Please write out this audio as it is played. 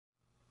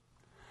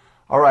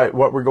All right,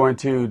 what we're going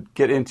to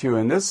get into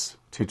in this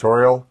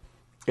tutorial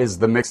is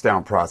the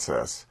mixdown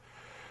process.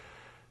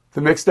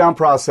 The mixdown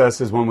process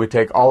is when we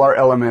take all our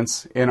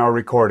elements in our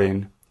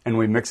recording and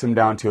we mix them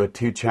down to a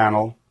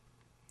 2-channel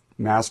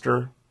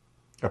master,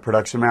 a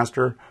production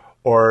master,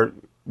 or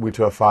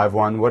to a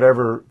 5-1,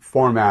 whatever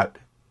format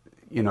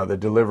the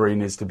delivery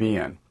needs to be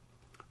in.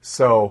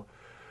 So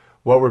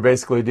what we're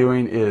basically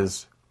doing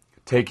is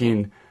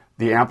taking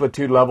the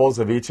amplitude levels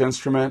of each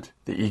instrument,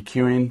 the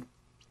EQing,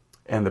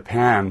 and the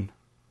pan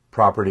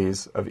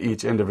properties of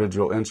each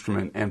individual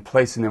instrument and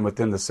placing them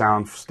within the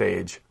sound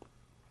stage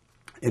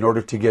in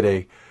order to get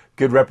a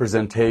good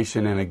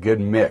representation and a good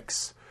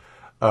mix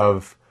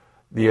of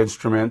the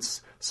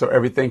instruments so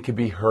everything can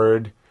be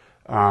heard,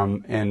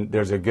 and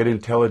there's a good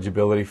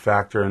intelligibility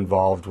factor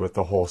involved with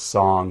the whole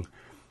song.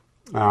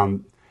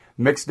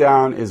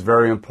 Mixdown is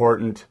very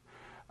important,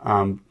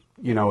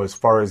 as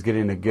far as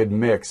getting a good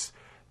mix.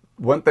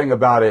 One thing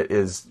about it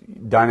is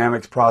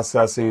dynamics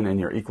processing and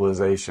your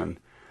equalization.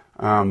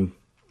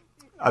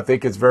 I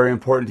think it's very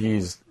important to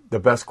use the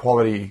best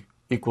quality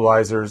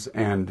equalizers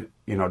and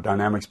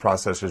dynamics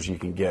processors you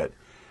can get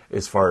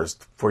as far as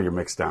for your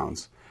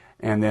mixdowns.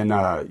 And then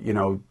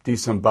do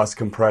some bus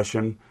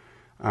compression.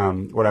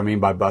 What I mean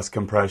by bus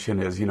compression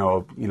is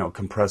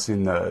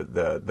compressing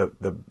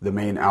the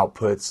main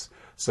outputs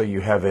so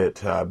you have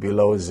it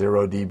below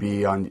 0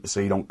 dB so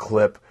you don't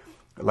clip,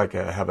 like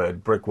have a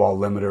brick wall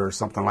limiter or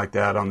something like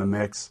that on the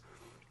mix.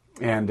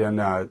 And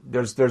then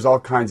there's all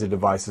kinds of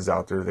devices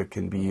out there that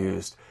can be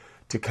used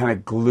to kind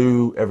of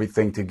glue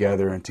everything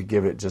together and to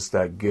give it just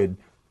that good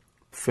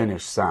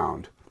finished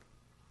sound.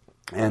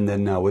 And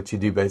then what you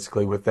do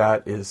basically with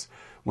that is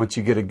once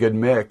you get a good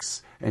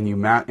mix and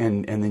you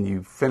and then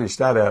you finish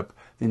that up,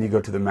 then you go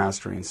to the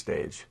mastering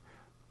stage.